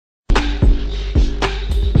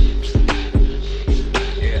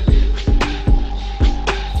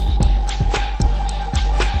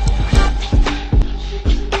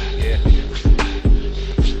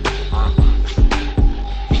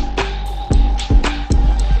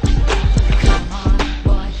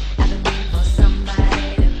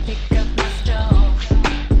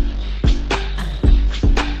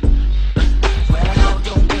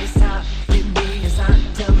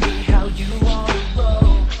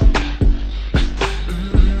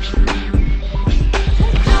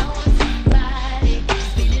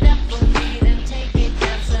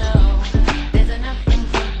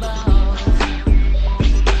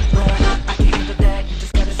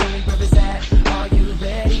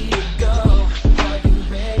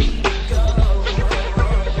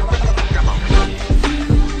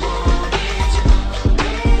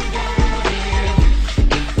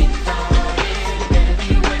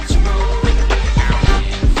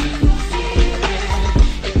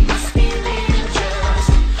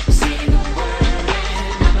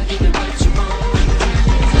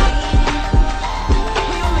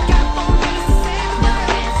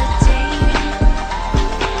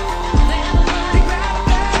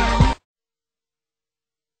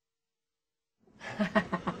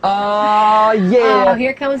Oh, yeah. Oh,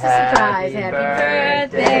 here comes the surprise.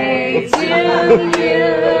 Happy birthday to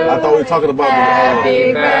you. I thought we were talking about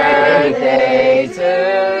Happy birthday to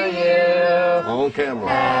you. on camera.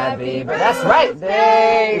 Happy birthday. That's right.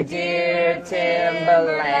 Day, dear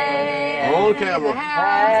Timberland. On camera.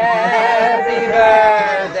 Happy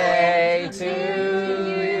birthday to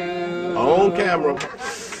you. On camera.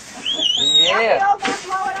 Yeah.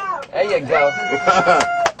 There you go.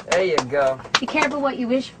 There you go. Be careful what you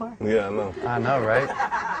wish for. Yeah, I know. I know, right?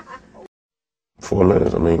 4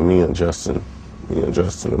 minutes. I mean, me and Justin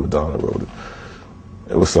and Madonna wrote it.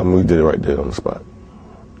 It was something we did right there on the spot.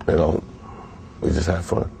 You know, we just had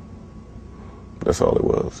fun. That's all it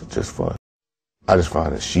was, just fun. I just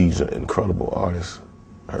find that she's an incredible artist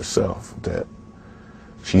herself, that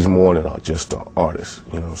she's more than just an artist,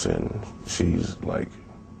 you know what I'm saying? She's like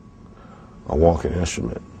a walking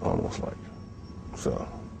instrument, almost like. So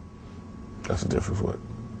that's the difference with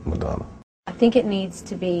Madonna. I think it needs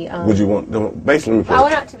to be. Would you want, basically, let me I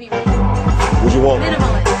want it to be would you want,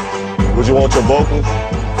 minimalist. would you want your vocals?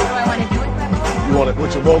 What do I want to do with my vocals? You want it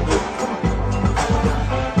with your vocals?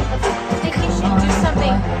 I think you should do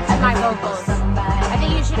something to my vocals. I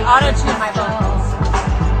think you should auto-tune my vocals.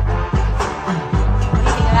 What do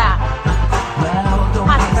you think of that?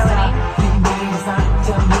 Possibility. I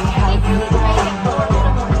think you need to make it more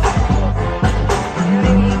minimalist.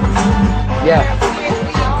 Yeah.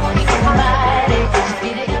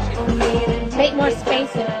 Make more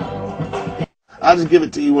space in it. I'll just give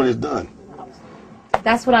it to you when it's done.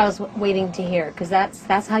 That's what I was waiting to hear, because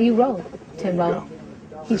that's how you roll, Timbo.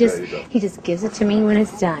 He just gives it to me when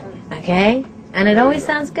it's done, okay? And it always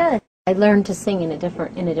sounds good. I learned to sing in a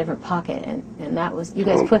different pocket, and that was you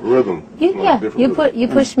guys put rhythm. you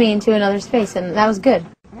pushed me into another space, and that was good.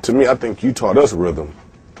 To me, I think you taught us rhythm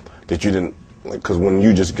that you didn't, like, because when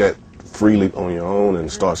you just get freely on your own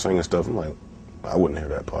and start singing stuff, I'm like, I wouldn't hear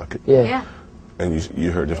that pocket. Yeah. And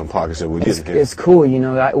you heard different pockets that we didn't hear. It's cool, you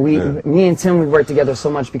know. Me and Tim, we work together so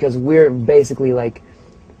much because we're basically like,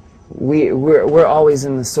 we're always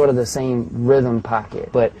in the sort of the same rhythm pocket,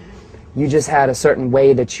 but you just had a certain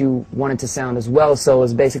way that you wanted to sound as well. So it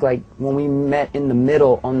was basically like when we met in the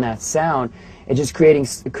middle on that sound, it just created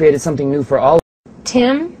something new for all.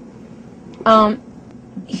 Tim,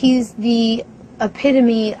 he's the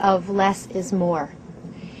epitome of less is more.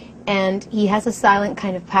 And he has a silent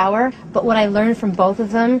kind of power, but what I learned from both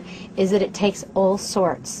of them is that it takes all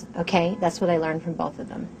sorts, okay? That's what I learned from both of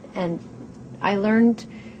them. And I learned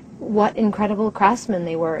what incredible craftsmen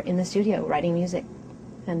they were in the studio writing music.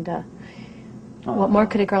 And what more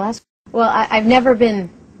could a girl ask for? Well, I've never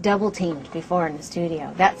been double-teamed before in the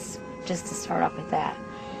studio. That's just to start off with that.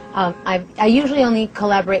 I usually only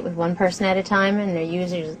collaborate with one person at a time, and there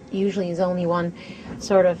usually is only one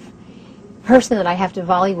sort of person that I have to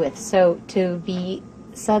volley with. So to be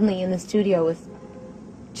suddenly in the studio with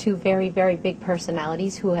two very, very big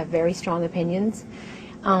personalities who have very strong opinions,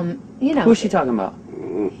 you know. Who's she talking about?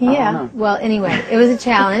 Yeah. Well, anyway, it was a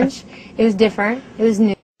challenge. It was different. It was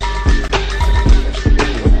new.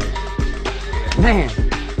 Man,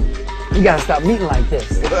 you gotta stop meeting like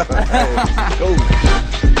this. Go